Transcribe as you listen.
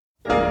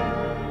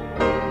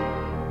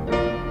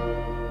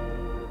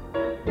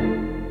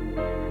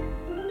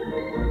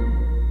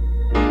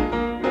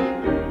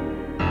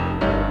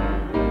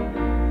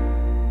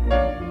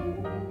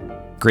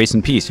Grace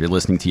and peace. You're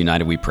listening to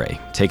United We Pray.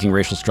 Taking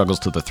racial struggles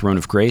to the throne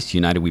of grace,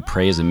 United We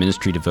Pray is a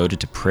ministry devoted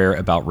to prayer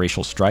about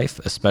racial strife,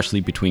 especially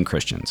between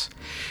Christians.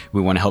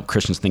 We want to help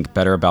Christians think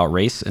better about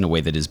race in a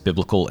way that is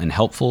biblical and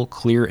helpful,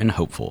 clear and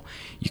hopeful.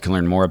 You can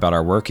learn more about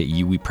our work at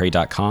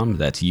uwepray.com.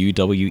 That's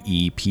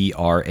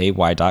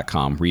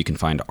uwepray.com, where you can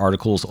find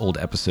articles, old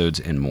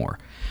episodes, and more.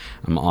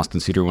 I'm Austin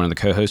Suter, one of the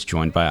co-hosts,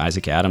 joined by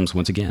Isaac Adams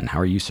once again.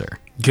 How are you, sir?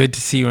 Good to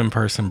see you in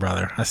person,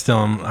 brother.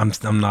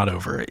 I'm not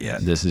over it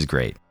yet. This is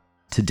great.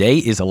 Today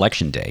is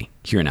election day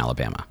here in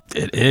Alabama.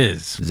 It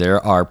is. There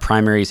are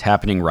primaries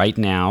happening right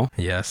now.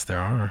 Yes, there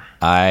are.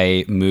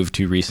 I moved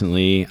to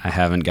recently. I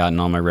haven't gotten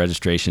all my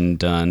registration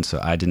done, so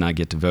I did not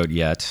get to vote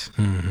yet,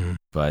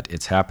 but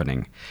it's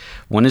happening.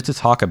 Wanted to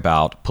talk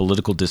about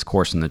political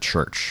discourse in the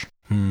church.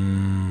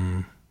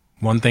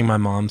 One thing my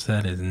mom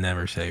said is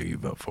never say who you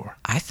vote for.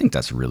 I think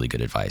that's really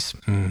good advice.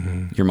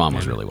 Your mom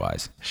was really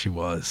wise. She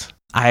was.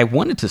 I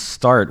wanted to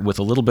start with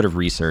a little bit of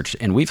research,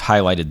 and we've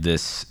highlighted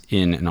this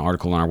in an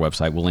article on our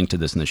website. We'll link to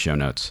this in the show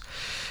notes.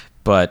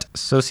 But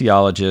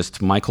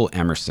sociologist Michael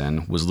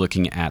Emerson was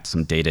looking at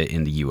some data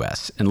in the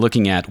U.S. and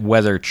looking at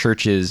whether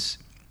churches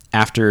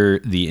after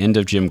the end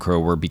of Jim Crow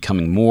were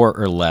becoming more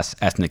or less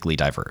ethnically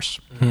diverse.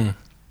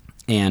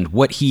 And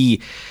what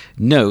he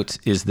notes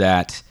is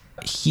that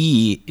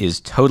he is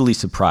totally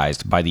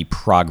surprised by the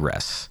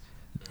progress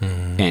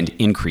and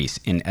increase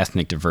in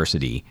ethnic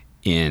diversity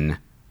in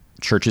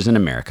churches in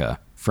America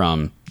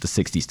from the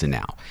 60s to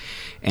now.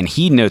 And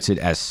he notes it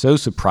as so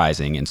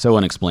surprising and so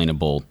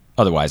unexplainable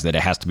otherwise that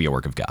it has to be a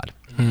work of God.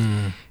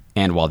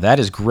 And while that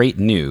is great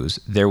news,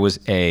 there was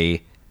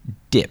a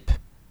dip,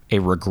 a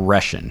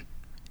regression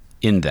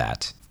in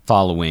that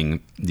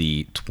following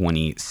the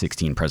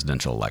 2016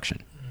 presidential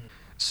election.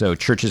 So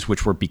churches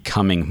which were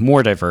becoming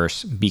more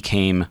diverse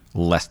became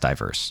less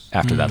diverse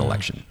after that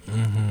election.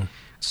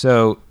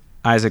 So,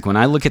 Isaac, when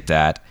I look at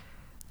that,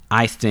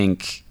 I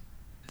think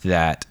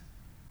that,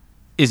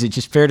 is it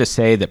just fair to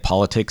say that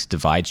politics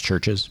divides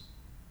churches?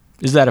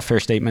 Is that a fair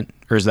statement,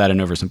 or is that an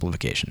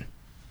oversimplification?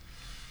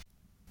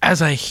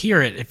 As I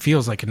hear it, it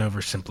feels like an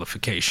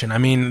oversimplification. I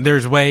mean,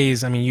 there's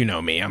ways, you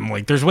know me, I'm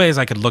like, there's ways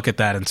I could look at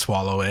that and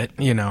swallow it,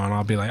 and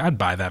I'll be like, I'd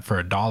buy that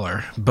for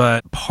 $1.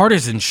 But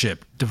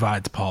partisanship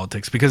divides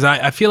politics, because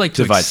I feel like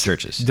Divides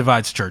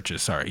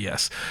churches, sorry,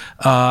 yes.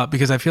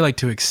 Because I feel like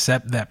to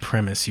accept that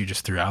premise you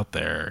just threw out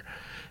there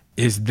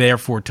is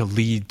therefore to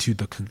lead to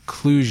the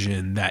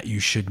conclusion that you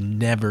should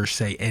never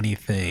say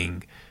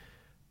anything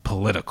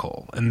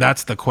political. And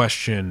that's the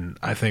question,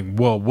 I think.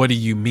 Well, what do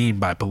you mean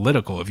by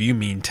political? If you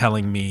mean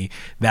telling me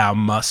thou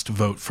must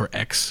vote for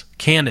X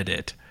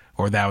candidate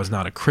or thou is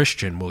not a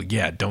Christian, well,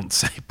 yeah, don't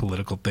say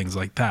political things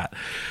like that.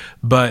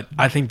 But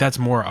I think that's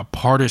more a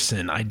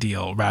partisan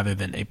ideal rather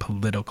than a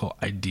political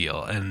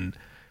ideal. And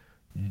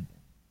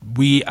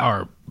we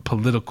are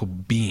political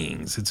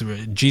beings.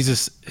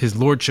 Jesus, his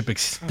lordship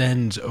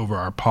extends over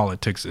our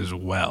politics as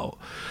well.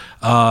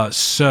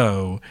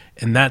 So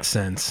in that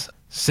sense,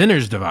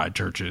 sinners divide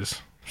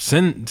churches.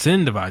 Sin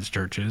divides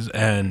churches,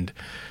 and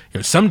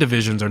some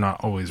divisions are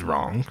not always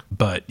wrong.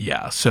 But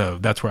yeah, so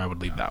that's where I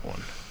would leave that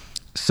one.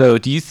 So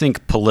do you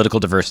think political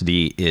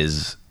diversity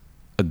is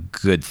a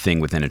good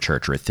thing within a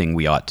church, or a thing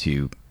we ought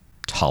to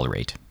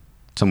tolerate?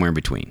 Somewhere in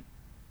between.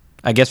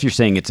 I guess you're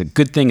saying it's a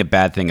good thing, a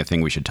bad thing, a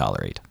thing we should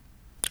tolerate.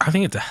 I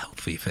think it's a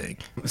healthy thing.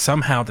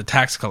 Somehow the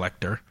tax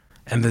collector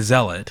and the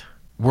zealot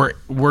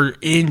were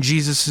in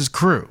Jesus's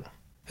crew.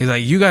 He's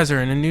like, you guys are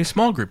in a new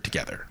small group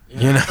together.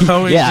 Yeah,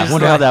 I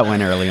wonder how that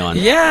went early on.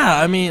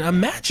 Yeah,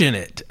 imagine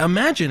it.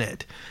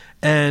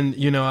 And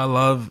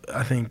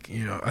I think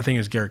it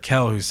was Garrett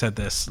Kell who said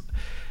this.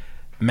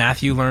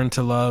 Matthew learned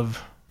to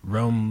love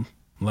Rome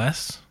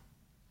less.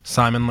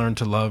 Simon learned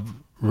to love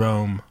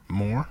Rome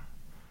more.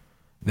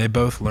 They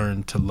both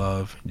learned to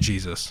love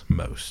Jesus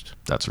most.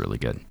 That's really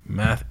good.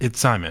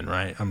 It's Simon,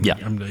 right?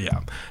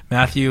 Yeah.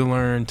 Matthew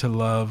learned to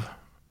love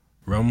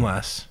Rome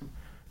less.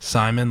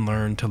 Simon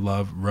learned to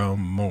love Rome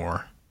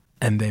more.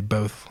 And they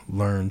both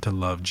learned to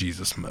love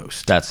Jesus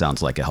most. That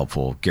sounds like a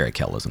helpful Garrett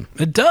Kellism.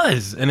 It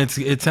does. And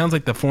it sounds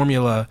like the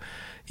formula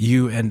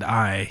you and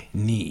I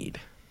need.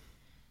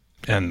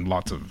 And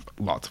lots of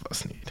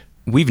us need.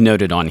 We've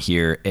noted on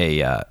here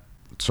a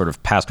sort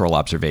of pastoral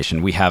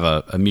observation. We have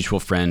a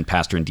mutual friend,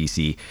 pastor in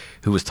DC,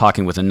 who was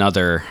talking with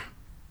another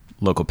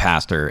local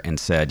pastor and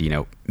said,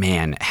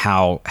 man,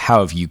 how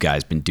have you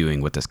guys been doing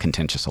with this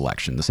contentious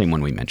election? The same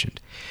one we mentioned.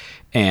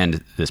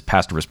 And this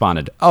pastor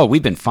responded, oh,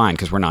 we've been fine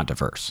because we're not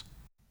diverse.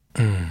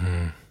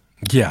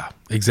 Yeah,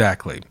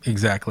 exactly.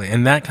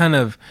 And that kind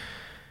of,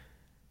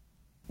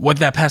 what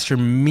that pastor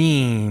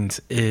means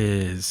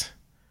is,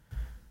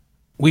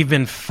 we've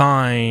been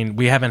fine.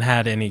 We haven't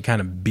had any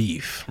kind of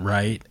beef,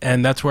 right?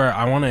 And that's where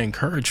I want to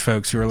encourage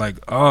folks who are like,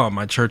 oh,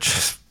 my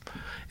church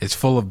is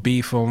full of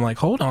beef. Well, I'm like,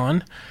 hold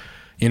on.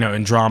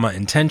 And drama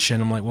and tension.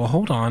 I'm like, well,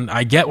 hold on.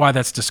 I get why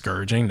that's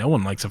discouraging. No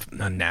one likes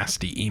a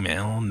nasty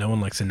email. No one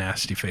likes a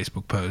nasty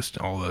Facebook post,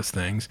 all those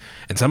things.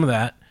 And some of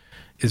that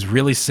is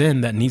really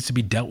sin that needs to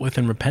be dealt with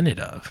and repented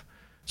of.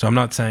 So I'm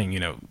not saying,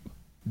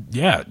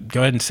 yeah,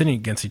 go ahead and sin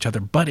against each other.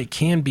 But it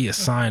can be a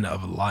sign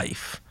of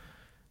life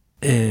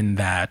in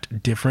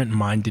that different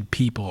minded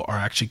people are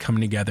actually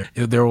coming together.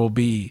 There will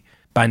be,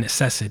 by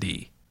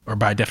necessity or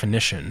by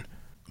definition,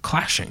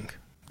 clashing.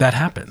 That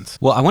happens.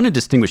 Well, I want to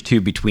distinguish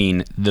too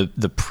between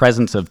the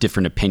presence of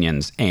different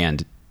opinions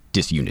and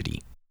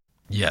disunity,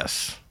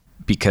 Yes.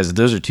 because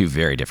those are two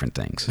very different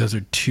things. Those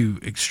are two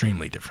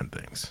extremely different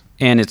things.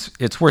 And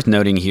it's worth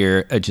noting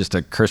here, just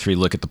a cursory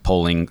look at the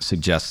polling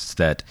suggests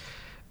that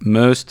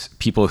most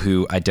people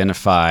who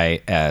identify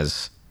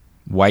as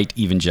white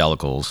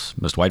evangelicals,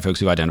 most white folks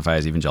who identify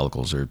as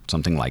evangelicals or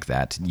something like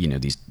that,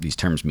 these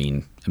terms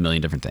mean a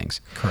million different things.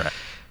 Correct.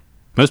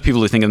 Most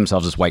people who think of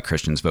themselves as white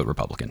Christians vote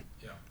Republican.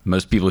 Yeah.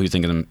 Most people who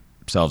think of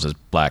themselves as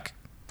black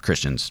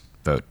Christians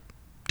vote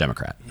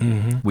Democrat.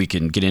 Mm-hmm. We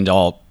can get into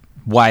all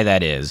why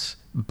that is,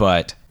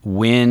 but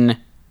when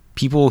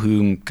people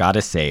whom God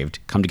has saved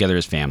come together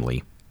as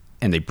family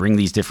and they bring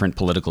these different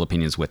political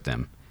opinions with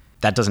them,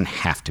 that doesn't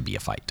have to be a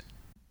fight.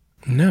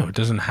 No, it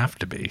doesn't have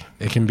to be.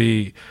 It can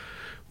be,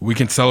 we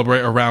can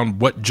celebrate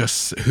around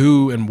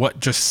who and what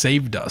just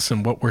saved us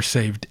and what we're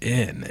saved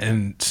in.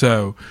 And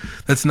so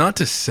that's not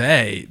to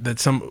say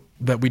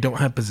that we don't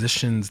have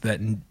positions that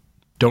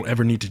don't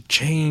ever need to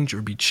change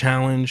or be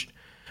challenged,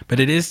 but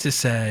it is to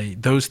say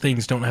those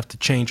things don't have to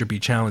change or be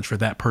challenged for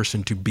that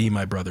person to be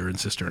my brother and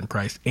sister in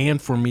Christ,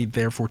 and for me,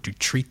 therefore, to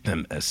treat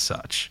them as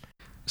such.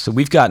 So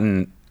we've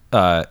gotten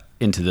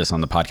into this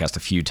on the podcast a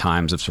few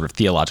times of sort of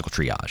theological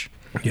triage.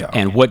 Yeah.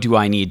 And what do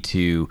I need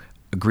to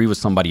agree with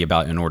somebody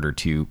about in order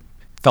to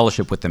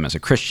fellowship with them as a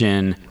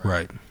Christian,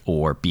 right,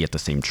 or be at the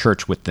same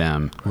church with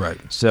them? Right.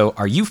 So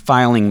are you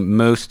filing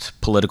most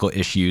political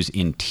issues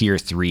in tier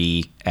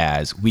 3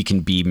 as we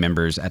can be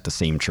members at the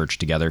same church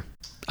together?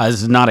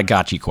 This is not a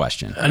gotcha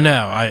question.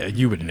 No,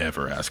 you would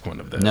never ask one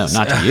of those. No,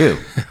 not to you.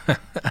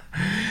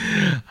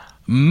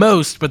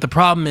 Most, but the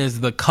problem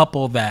is the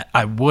couple that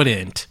I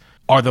wouldn't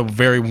are the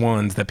very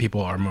ones that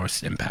people are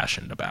most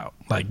impassioned about.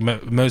 Like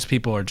most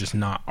people are just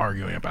not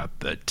arguing about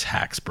the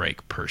tax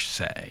break per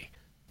se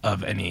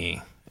of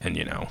any,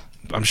 and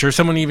I'm sure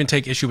someone even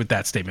take issue with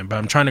that statement, but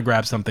I'm trying to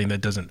grab something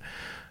that doesn't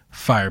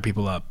fire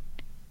people up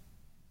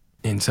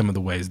in some of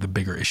the ways the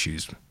bigger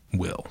issues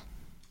will.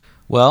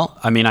 Well,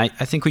 I mean, I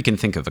think we can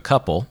think of a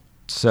couple.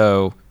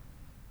 So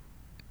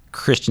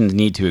Christians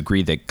need to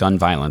agree that gun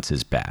violence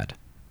is bad,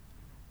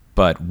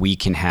 but we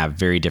can have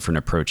very different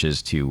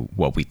approaches to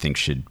what we think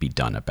should be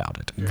done about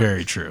it.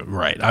 Very true.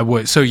 Right. I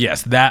would. So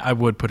yes, that I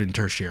would put in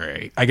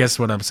tertiary. I guess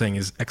what I'm saying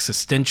is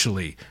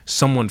existentially,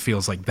 someone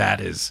feels like that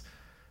is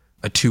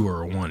a 2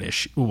 or a 1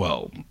 issue.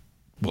 Well,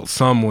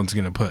 someone's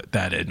going to put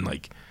that in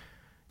like,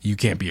 you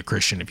can't be a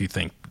Christian if you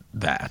think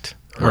that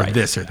or right.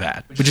 this or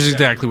that, which is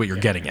exactly what you're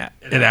getting at.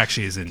 It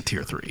actually is in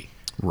tier 3.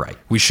 Right.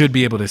 We should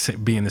be able to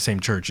be in the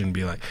same church and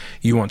be like,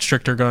 you want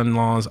stricter gun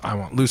laws, I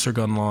want looser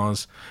gun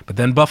laws. But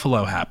then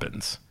Buffalo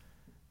happens.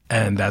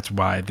 And that's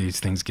why these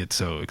things get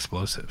so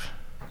explosive.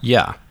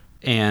 Yeah.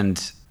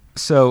 And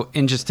so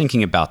in just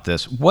thinking about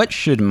this, what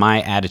should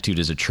my attitude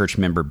as a church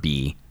member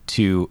be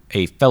to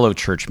a fellow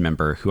church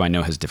member who I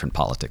know has different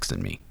politics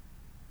than me?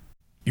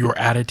 Your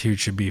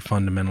attitude should be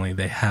fundamentally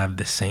they have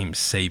the same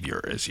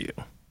savior as you.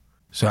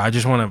 So I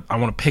want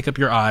to pick up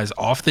your eyes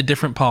off the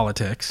different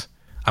politics.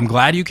 I'm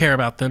glad you care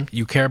about them.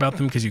 You care about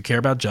them because you care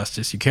about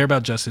justice. You care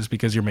about justice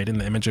because you're made in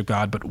the image of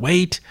God. But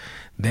wait,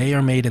 they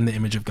are made in the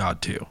image of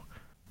God too.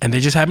 And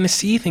they just happen to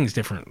see things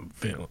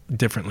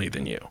differently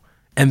than you.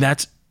 And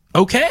that's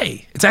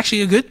okay. It's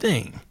actually a good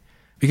thing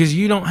because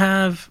you're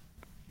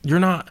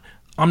not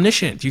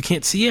omniscient. You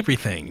can't see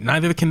everything.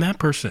 Neither can that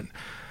person.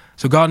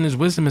 So God in his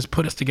wisdom has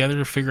put us together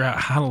to figure out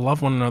how to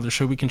love one another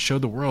so we can show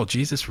the world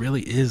Jesus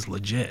really is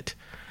legit.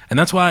 And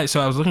that's why, so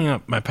I was looking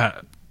up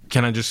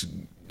can I just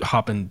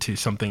hop into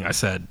something I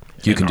said?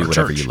 You can do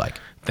whatever you like.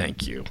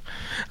 Thank you.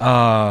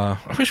 I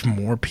wish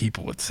more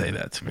people would say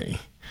that to me.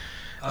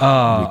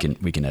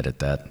 We can edit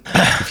that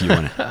if you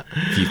want to.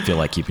 If you feel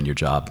like keeping your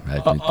job.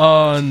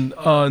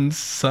 On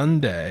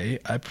Sunday,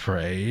 I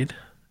prayed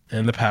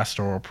in the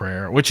pastoral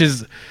prayer, which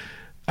is,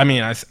 I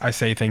mean, I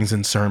say things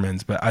in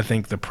sermons, but I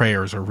think the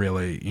prayers are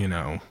really,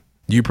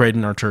 you prayed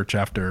in our church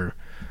after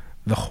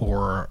the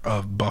horror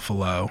of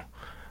Buffalo,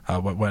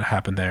 what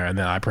happened there, and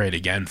then I prayed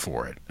again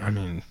for it. I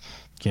mean,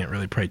 can't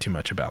really pray too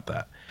much about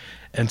that.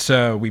 And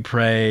so we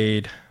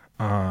prayed,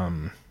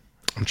 I'm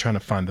trying to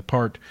find the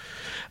part.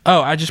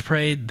 Oh, I just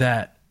prayed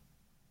that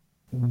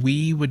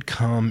we would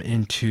come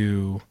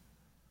into,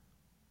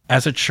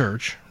 as a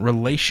church,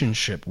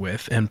 relationship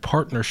with and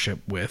partnership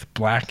with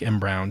Black and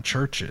brown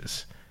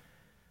churches.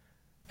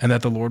 And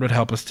that the Lord would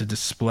help us to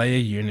display a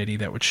unity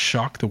that would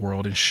shock the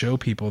world and show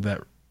people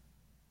that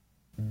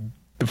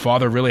the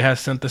Father really has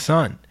sent the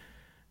Son.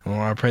 And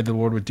I prayed the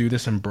Lord would do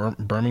this in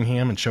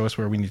Birmingham and show us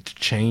where we need to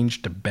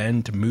change, to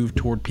bend, to move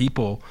toward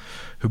people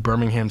who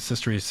Birmingham's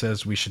history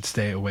says we should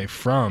stay away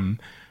from,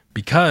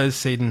 because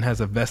Satan has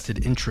a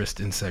vested interest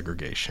in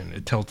segregation.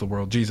 It tells the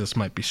world Jesus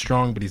might be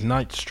strong, but he's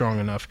not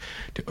strong enough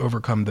to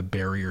overcome the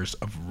barriers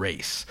of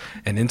race.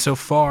 And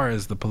insofar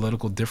as the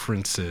political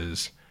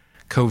differences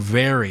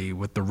co-vary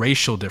with the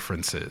racial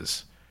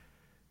differences,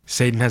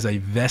 Satan has a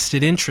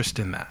vested interest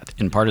in that.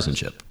 In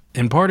partisanship.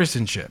 In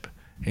partisanship.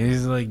 And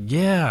he's like,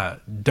 yeah,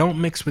 don't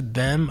mix with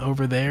them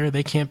over there.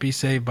 They can't be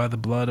saved by the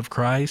blood of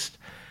Christ.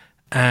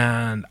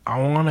 And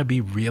I want to be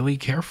really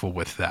careful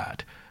with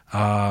that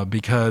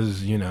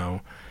because, you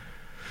know,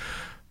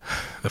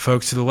 the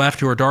folks to the left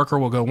who are darker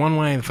will go one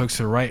way. The folks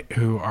to the right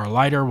who are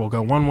lighter will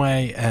go one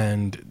way.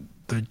 And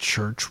the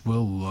church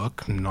will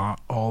look not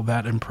all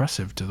that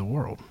impressive to the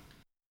world.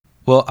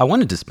 Well, I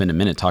wanted to spend a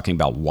minute talking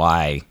about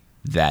why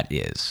that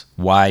is.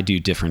 Why do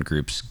different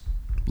groups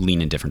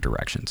lean in different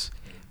directions?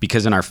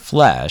 Because in our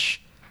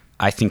flesh,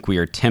 I think we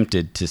are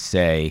tempted to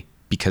say,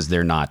 because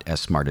they're not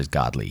as smart as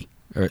godly,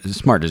 or as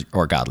smart as,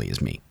 or godly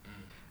as me.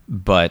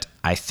 But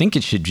I think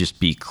it should just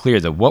be clear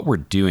that what we're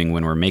doing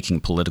when we're making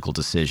political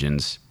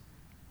decisions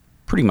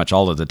pretty much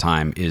all of the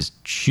time is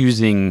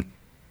choosing,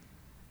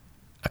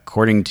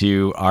 according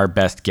to our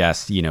best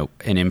guess, you know,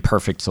 an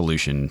imperfect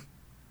solution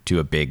to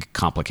a big,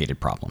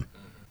 complicated problem.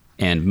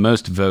 And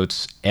most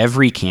votes,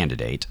 every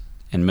candidate,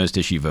 and most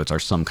issue votes are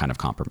some kind of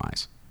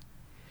compromise.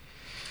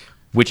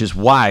 Which is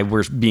why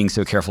we're being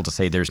so careful to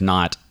say there's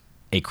not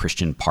a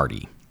Christian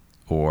party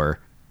or,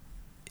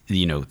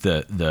 you know,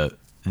 the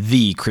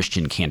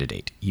Christian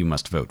candidate you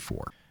must vote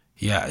for.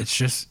 Yeah, it's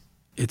just,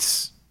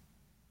 it's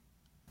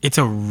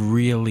a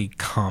really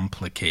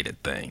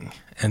complicated thing.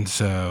 And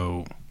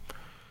so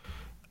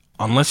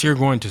unless you're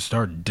going to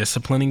start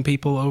disciplining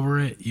people over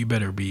it, you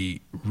better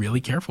be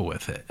really careful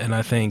with it. And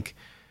I think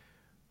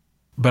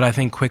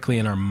quickly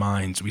in our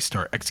minds, we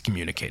start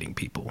excommunicating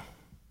people.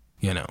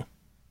 You know,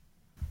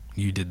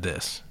 you did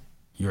this,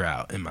 you're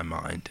out in my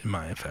mind, in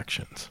my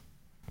affections.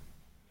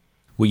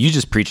 Well, you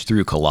just preached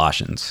through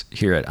Colossians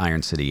here at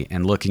Iron City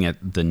and looking at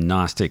the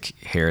Gnostic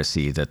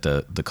heresy that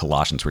the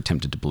Colossians were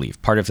tempted to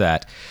believe. Part of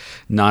that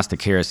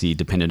Gnostic heresy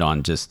depended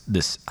on just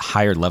this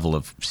higher level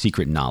of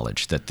secret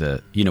knowledge that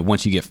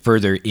once you get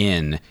further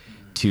in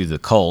to the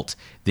cult,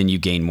 then you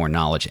gain more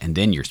knowledge and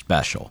then you're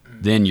special.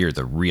 Then you're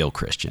the real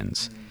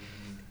Christians.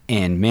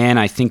 And man,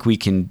 I think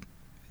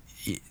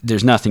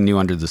there's nothing new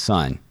under the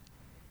sun,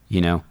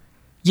 you know?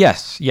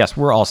 Yes,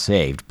 we're all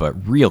saved,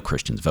 but real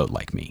Christians vote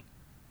like me.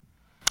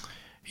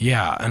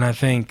 Yeah, and I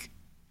think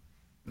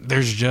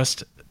there's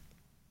just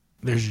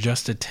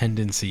a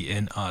tendency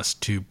in us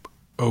to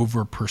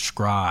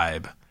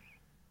over-prescribe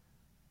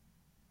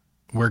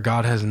where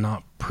God has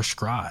not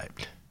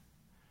prescribed.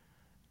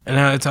 And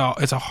it's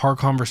a hard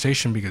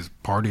conversation because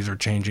parties are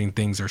changing,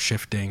 things are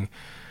shifting.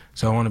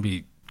 So I want to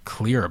be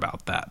clear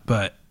about that.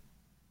 But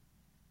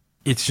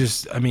it's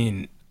just, I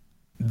mean,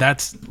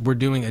 we're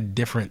doing a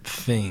different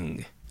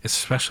thing,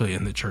 especially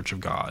in the Church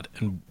of God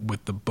and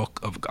with the Book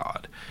of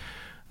God.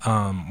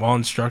 While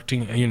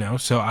instructing,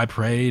 so I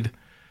prayed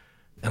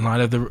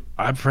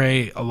I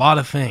pray a lot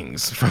of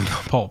things from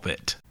the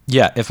pulpit.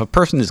 Yeah, if a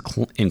person is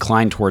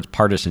inclined towards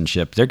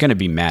partisanship, they're going to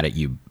be mad at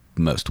you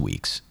most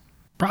weeks.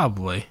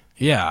 Probably.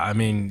 Yeah, I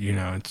mean,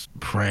 it's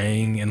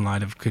praying in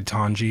light of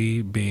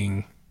Ketanji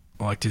being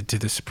elected to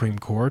the Supreme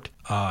Court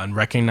and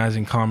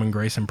recognizing common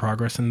grace and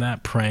progress in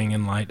that, praying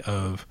in light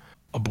of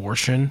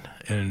abortion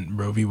and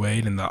Roe v.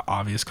 Wade and the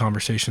obvious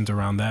conversations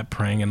around that,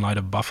 praying in light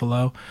of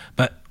Buffalo.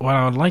 But what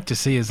I would like to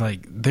see is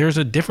there's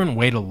a different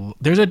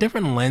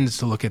lens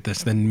to look at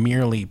this than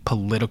merely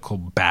political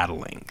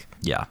battling.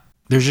 Yeah.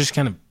 There's just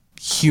kind of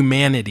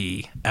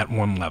humanity at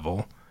one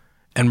level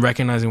and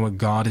recognizing what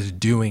God is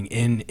doing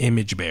in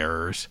image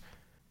bearers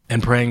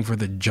and praying for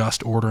the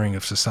just ordering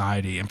of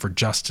society and for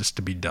justice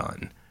to be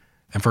done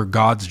and for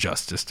God's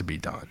justice to be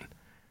done.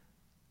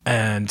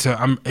 And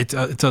so it's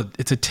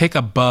a tick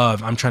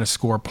above. I'm trying to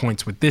score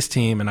points with this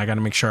team, and I got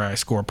to make sure I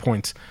score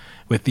points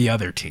with the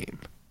other team.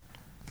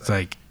 It's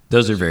like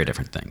those are very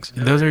different things.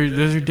 Those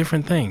are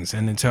different things,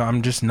 and so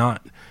I'm just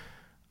not.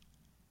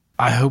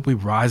 I hope we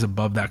rise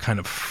above that kind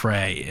of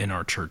fray in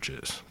our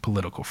churches,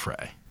 political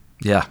fray.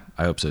 Yeah,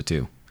 I hope so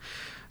too.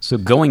 So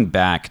going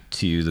back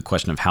to the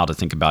question of how to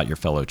think about your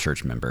fellow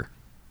church member,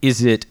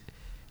 is it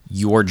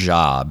your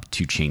job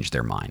to change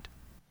their mind?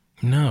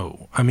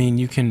 No, I mean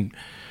you can.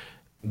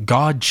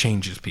 God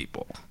changes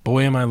people.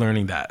 Boy, am I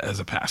learning that as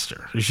a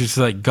pastor. It's just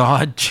like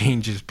God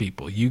changes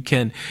people.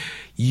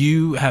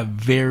 You have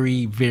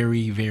very,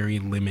 very, very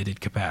limited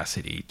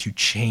capacity to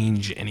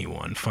change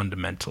anyone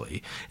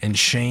fundamentally. And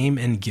shame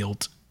and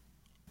guilt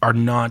are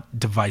not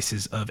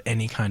devices of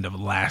any kind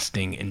of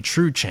lasting and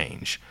true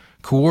change.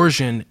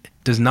 Coercion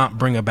does not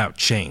bring about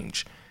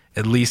change,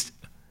 at least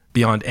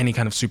beyond any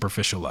kind of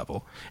superficial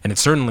level. And it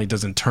certainly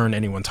doesn't turn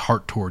anyone's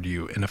heart toward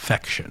you in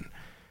affection.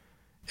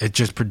 It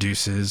just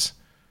produces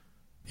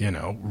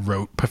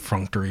rote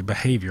perfunctory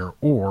behavior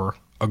or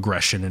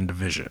aggression and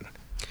division.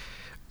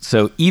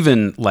 So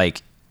even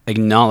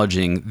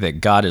acknowledging that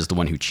God is the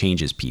one who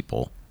changes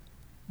people,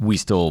 we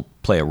still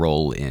play a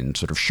role in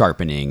sort of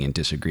sharpening and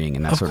disagreeing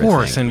and that sort of thing. Of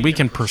course, and we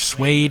can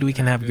persuade, we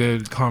can have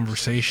good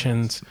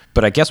conversations.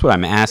 But I guess what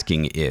I'm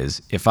asking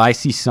is, if I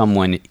see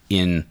someone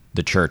in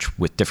the church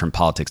with different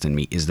politics than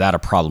me, is that a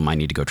problem I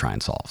need to go try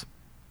and solve?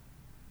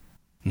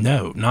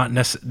 No, not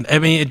necessarily. I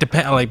mean, it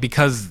depends. Like,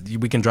 because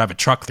we can drive a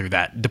truck through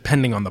that,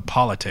 depending on the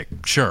politic,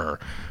 sure,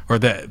 or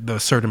the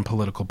certain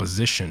political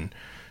position,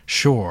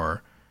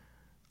 sure.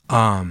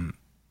 What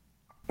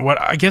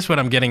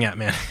I'm getting at,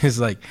 man, is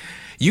like,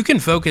 you can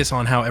focus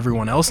on how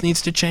everyone else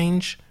needs to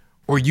change,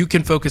 or you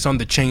can focus on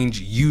the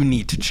change you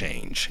need to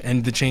change,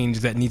 and the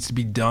change that needs to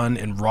be done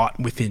and wrought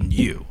within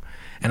you.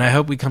 And I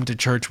hope we come to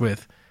church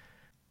with,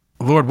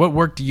 Lord, what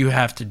work do you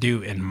have to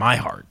do in my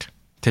heart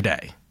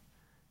today?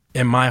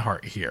 In my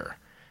heart here.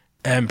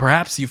 And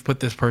perhaps you've put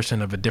this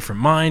person of a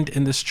different mind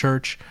in this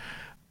church,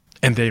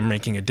 and they're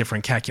making a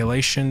different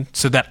calculation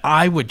so that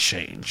I would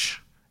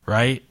change,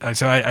 right?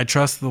 So I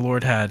trust the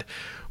Lord had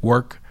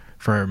work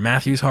for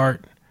Matthew's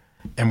heart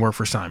and work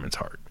for Simon's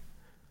heart,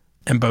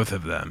 and both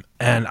of them.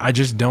 And I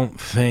just don't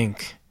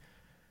think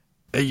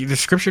the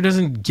scripture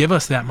doesn't give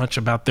us that much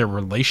about their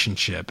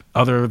relationship,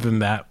 other than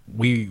that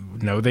we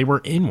know they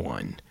were in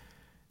one.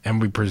 And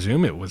we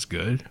presume it was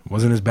good. It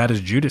wasn't as bad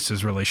as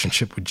Judas's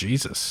relationship with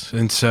Jesus.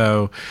 And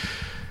so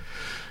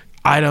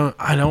I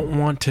don't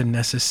want to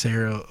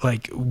necessarily,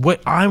 like,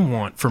 what I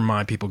want for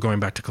my people,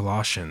 going back to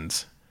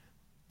Colossians,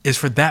 is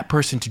for that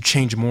person to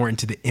change more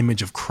into the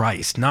image of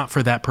Christ, not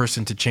for that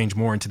person to change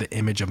more into the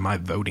image of my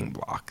voting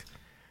block.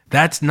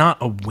 That's not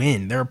a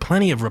win. There are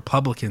plenty of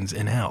Republicans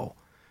in hell.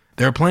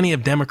 There are plenty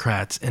of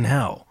Democrats in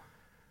hell.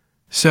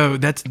 So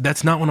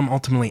that's not what I'm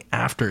ultimately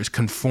after, is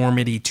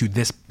conformity to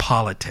this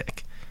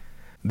politic,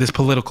 this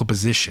political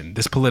position,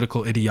 this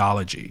political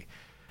ideology.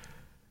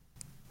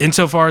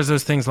 Insofar as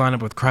those things line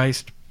up with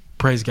Christ,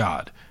 praise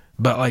God.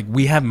 But like,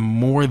 we have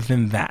more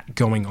than that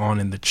going on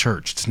in the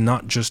church. It's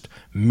not just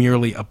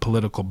merely a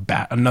political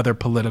another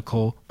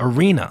political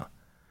arena.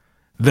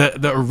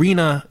 The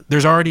arena,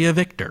 there's already a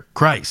victor,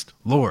 Christ,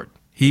 Lord.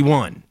 He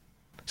won.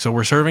 So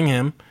we're serving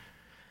him,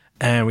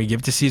 and we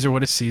give to Caesar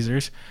what is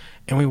Caesar's,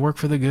 and we work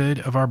for the good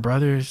of our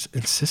brothers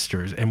and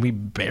sisters, and we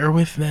bear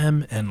with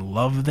them and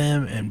love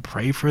them and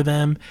pray for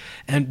them.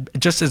 And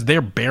just as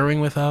they're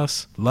bearing with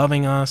us,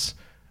 loving us,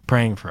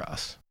 praying for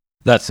us.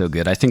 That's so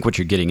good. I think what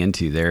you're getting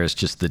into there is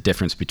just the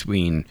difference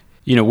between,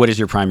 what is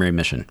your primary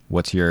mission?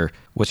 What's your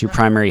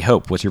primary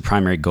hope? What's your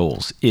primary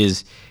goals?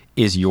 Is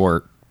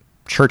your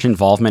church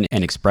involvement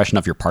an expression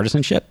of your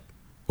partisanship,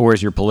 or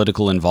is your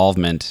political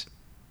involvement,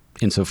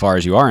 insofar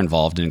as you are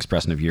involved, an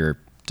expression of your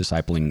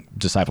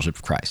discipleship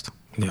of Christ?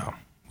 Yeah.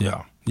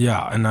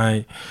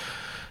 And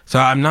so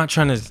I'm not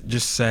trying to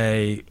just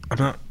say,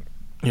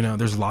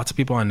 there's lots of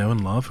people I know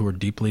and love who are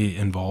deeply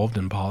involved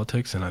in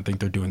politics, and I think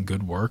they're doing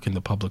good work in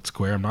the public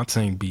square. I'm not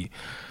saying be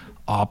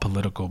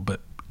apolitical,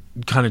 but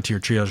kind of to your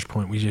triage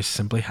point, we just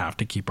simply have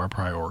to keep our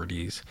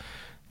priorities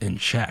in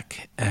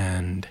check.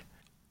 And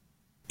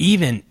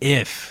even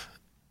if,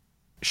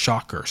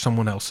 shocker,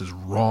 someone else is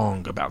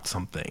wrong about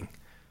something,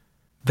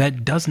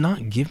 that does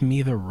not give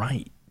me the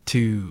right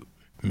to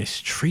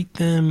mistreat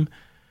them.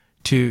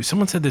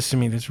 Someone said this to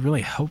me that's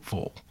really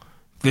helpful.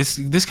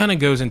 This kind of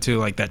goes into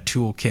like that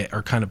toolkit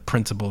or kind of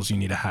principles you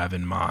need to have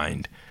in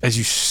mind as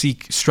you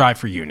strive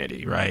for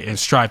unity, right? And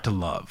strive to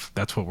love.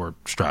 That's what we're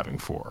striving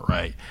for,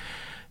 right?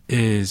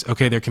 Is,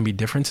 okay, there can be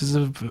differences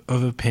of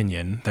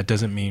opinion. That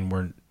doesn't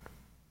mean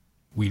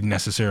we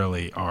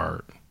necessarily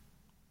are,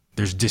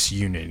 there's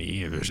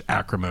disunity or there's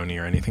acrimony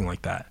or anything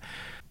like that.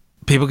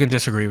 People can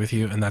disagree with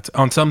you, and that's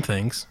on some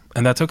things,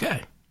 and that's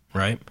okay.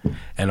 Right?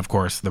 And of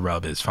course, the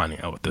rub is finding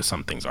out what those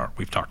some things are.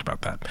 We've talked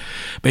about that.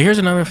 But here's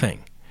another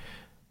thing.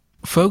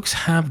 Folks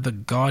have the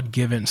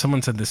God-given,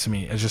 someone said this to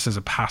me as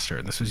a pastor,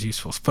 and this was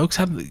useful. Folks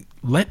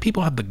let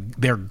people have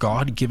their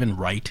God-given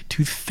right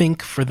to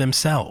think for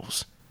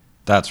themselves.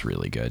 That's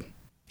really good.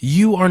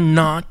 You are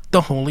not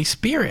the Holy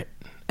Spirit,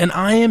 and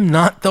I am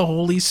not the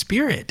Holy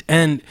Spirit.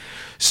 And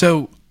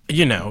so,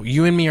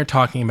 you and me are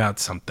talking about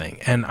something,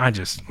 and I'm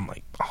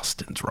like,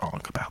 Austin's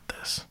wrong about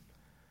this.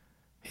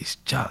 He's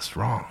just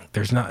wrong.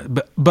 There's not,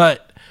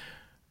 but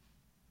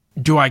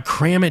do I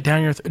cram it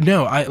down your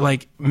no, I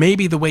like,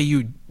 maybe the way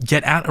you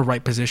get at a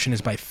right position is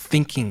by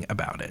thinking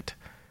about it,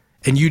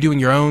 and you doing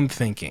your own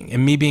thinking,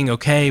 and me being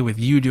okay with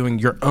you doing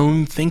your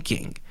own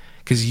thinking,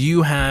 because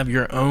you have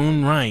your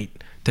own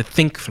right to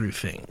think through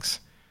things.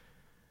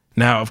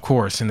 Now, of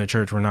course, in the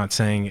church, we're not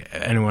saying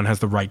anyone has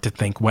the right to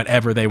think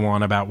whatever they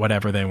want about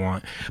whatever they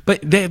want,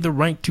 but they have the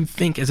right to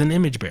think as an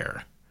image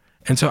bearer.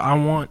 And so I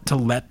want to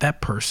let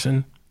that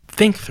person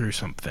think through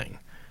something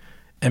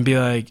and be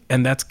like,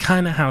 and that's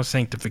kind of how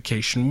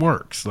sanctification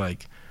works.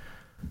 Like,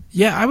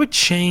 yeah, I would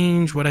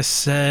change what I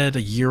said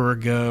a year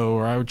ago,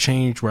 or I would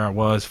change where I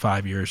was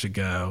 5 years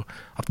ago.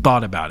 I've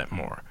thought about it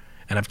more,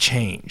 and I've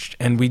changed.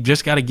 And we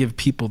just got to give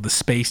people the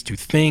space to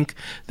think,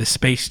 the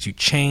space to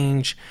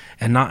change,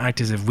 and not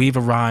act as if we've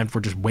arrived.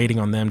 We're just waiting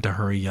on them to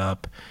hurry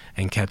up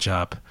and catch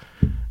up,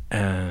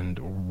 and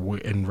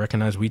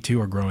recognize we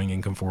too are growing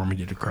in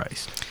conformity to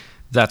Christ.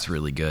 That's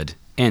really good.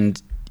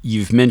 And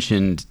you've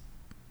mentioned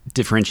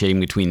differentiating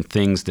between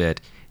things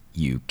that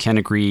you can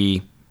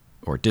agree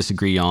or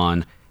disagree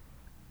on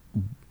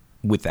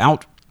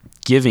without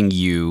giving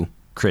you,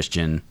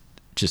 Christian,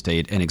 just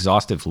an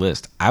exhaustive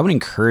list. I would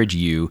encourage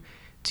you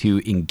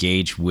to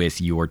engage with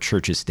your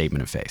church's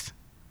statement of faith,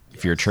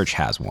 if your church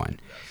has one.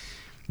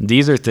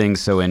 These are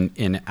things, so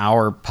in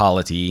our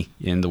polity,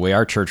 in the way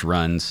our church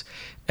runs,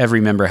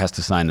 every member has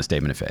to sign the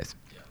statement of faith.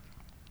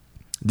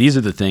 These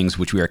are the things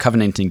which we are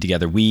covenanting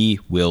together. We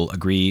will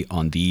agree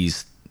on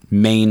these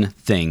main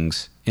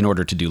things in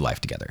order to do life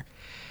together.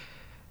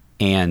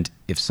 And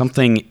if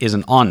something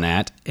isn't on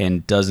that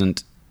and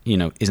isn't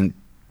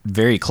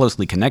very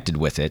closely connected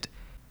with it,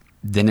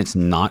 then it's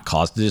not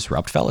cause to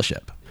disrupt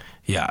fellowship.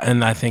 Yeah,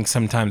 and I think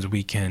sometimes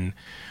we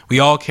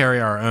all carry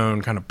our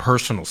own kind of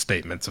personal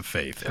statements of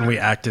faith, and we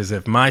act as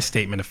if my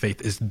statement of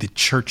faith is the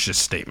church's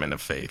statement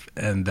of faith,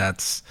 and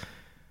that's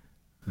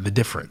the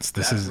difference.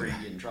 That's where you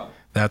get in trouble.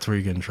 That's where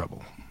you get in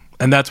trouble.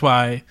 And that's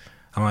why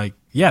I'm like,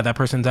 yeah, that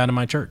person's out of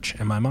my church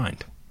in my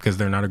mind, because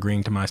they're not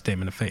agreeing to my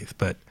statement of faith.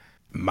 But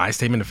my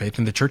statement of faith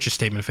and the church's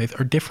statement of faith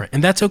are different,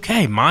 and that's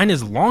okay. Mine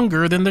is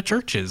longer than the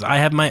church's. I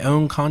have my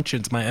own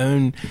conscience,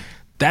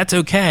 that's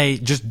okay.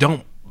 Just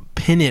don't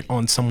pin it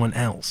on someone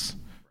else.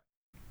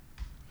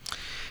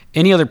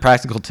 Any other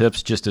practical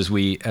tips just as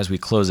we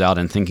close out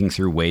and thinking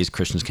through ways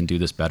Christians can do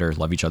this better,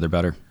 love each other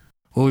better?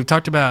 Well, we've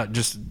talked about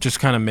just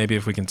kind of maybe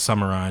if we can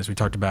summarize, we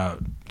talked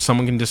about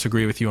someone can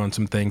disagree with you on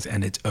some things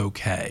and it's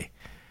okay.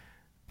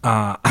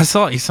 I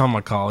saw Esau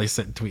McCall, he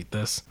said, tweet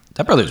this.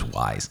 That brother's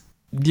wise.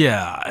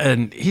 Yeah,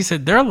 and he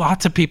said, there are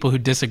lots of people who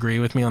disagree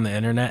with me on the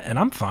internet, and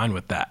I'm fine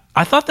with that.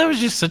 I thought that was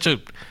just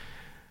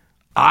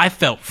I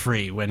felt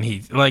free when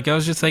I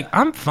was just like,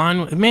 I'm fine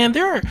with, man,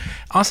 there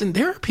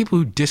are people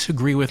who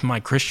disagree with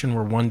my Christian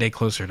we're one day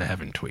closer to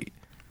heaven tweet.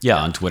 Yeah,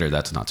 on Twitter,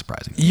 that's not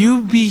surprising.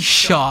 You'd be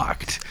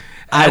shocked.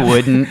 I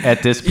wouldn't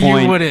at this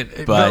point. You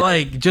wouldn't, but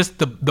like just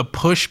the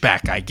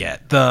pushback I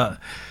get, the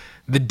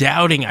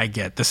doubting I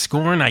get, the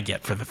scorn I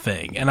get for the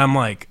thing, and I'm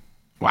like,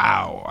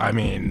 wow. I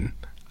mean,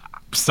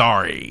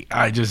 sorry.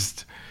 I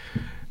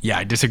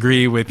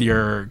disagree with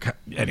your.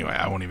 Anyway,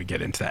 I won't even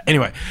get into that.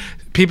 Anyway,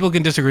 people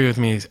can disagree with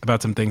me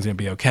about some things and it'd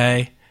be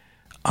okay.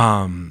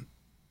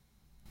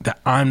 That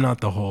I'm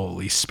not the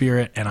Holy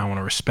Spirit, and I want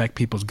to respect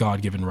people's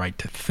God-given right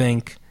to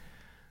think.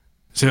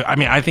 So, I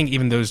mean, I think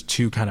even those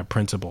two kind of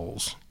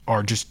principles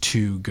are just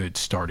two good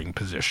starting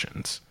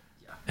positions.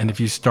 And if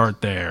you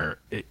start there,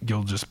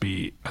 you'll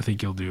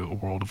do a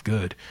world of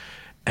good.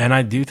 And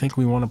I do think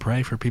we want to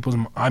pray for people's,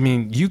 I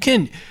mean, you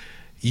can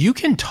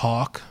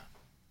talk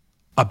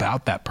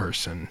about that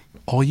person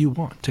all you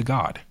want to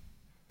God.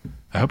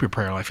 I hope your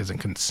prayer life isn't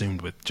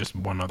consumed with just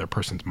one other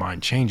person's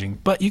mind changing,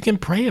 but you can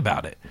pray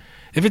about it.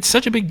 If it's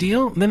such a big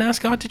deal, then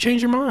ask God to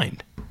change your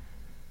mind.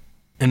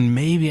 And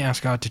maybe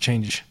ask God to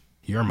change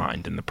your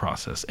mind in the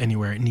process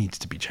anywhere it needs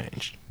to be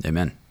changed.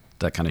 Amen.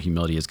 That kind of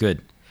humility is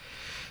good.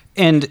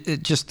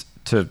 And just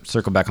to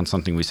circle back on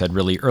something we said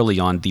really early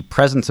on, the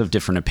presence of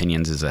different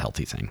opinions is a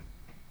healthy thing.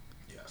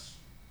 Yes.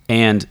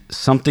 And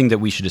something that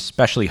we should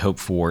especially hope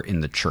for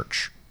in the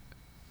church,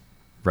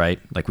 right?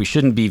 Like we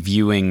shouldn't be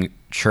viewing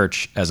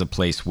church as a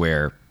place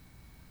where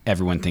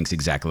everyone thinks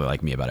exactly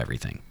like me about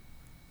everything.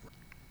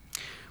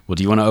 Well,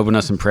 do you want to open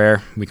us in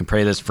prayer? We can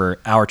pray this for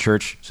our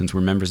church since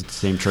we're members of the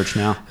same church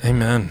now.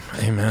 Amen.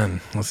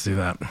 Amen. Let's do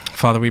that.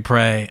 Father, we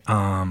pray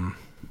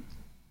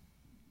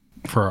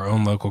for our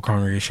own local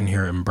congregation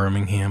here in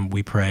Birmingham.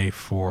 We pray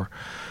for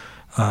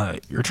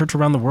your church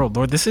around the world.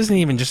 Lord, this isn't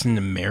even just an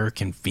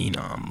American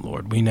phenom,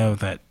 Lord. We know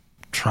that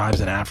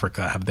tribes in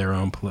Africa have their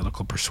own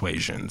political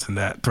persuasions, and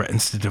that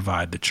threatens to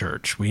divide the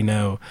church. We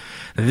know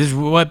that this is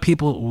what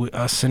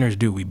us sinners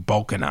do. We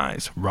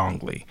balkanize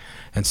wrongly.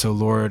 And so,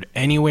 Lord,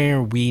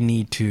 anywhere we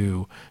need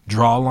to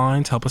draw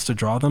lines, help us to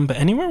draw them. But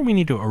anywhere we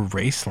need to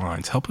erase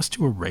lines, help us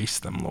to erase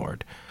them,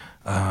 Lord.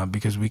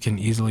 Because we can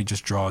easily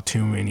just draw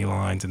too many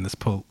lines in this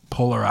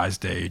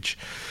polarized age.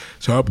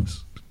 So help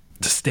us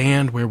to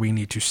stand where we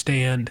need to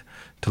stand,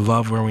 to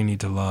love where we need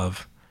to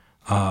love,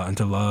 and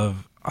to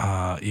love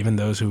even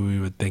those who we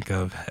would think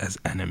of as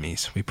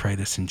enemies. We pray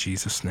this in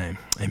Jesus' name.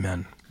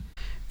 Amen.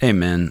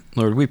 Amen.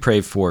 Lord, we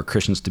pray for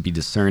Christians to be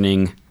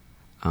discerning,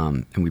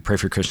 and we pray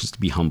for Christians to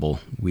be humble.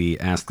 We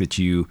ask that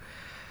you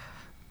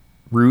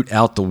root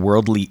out the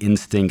worldly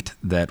instinct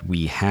that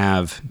we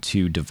have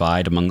to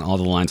divide among all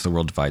the lines the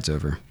world divides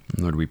over.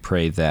 And Lord, we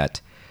pray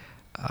that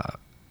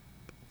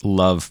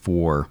love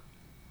for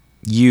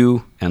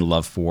you and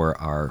love for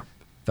our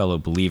fellow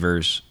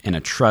believers and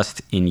a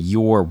trust in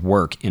your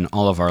work in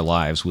all of our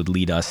lives would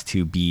lead us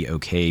to be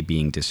okay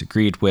being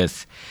disagreed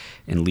with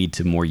and lead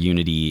to more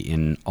unity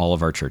in all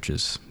of our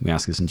churches. We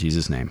ask this in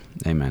Jesus' name.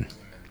 Amen.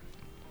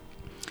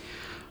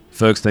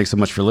 Folks, thanks so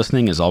much for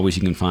listening. As always,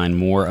 you can find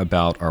more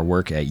about our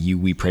work at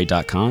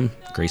youwepray.com.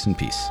 Grace and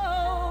peace.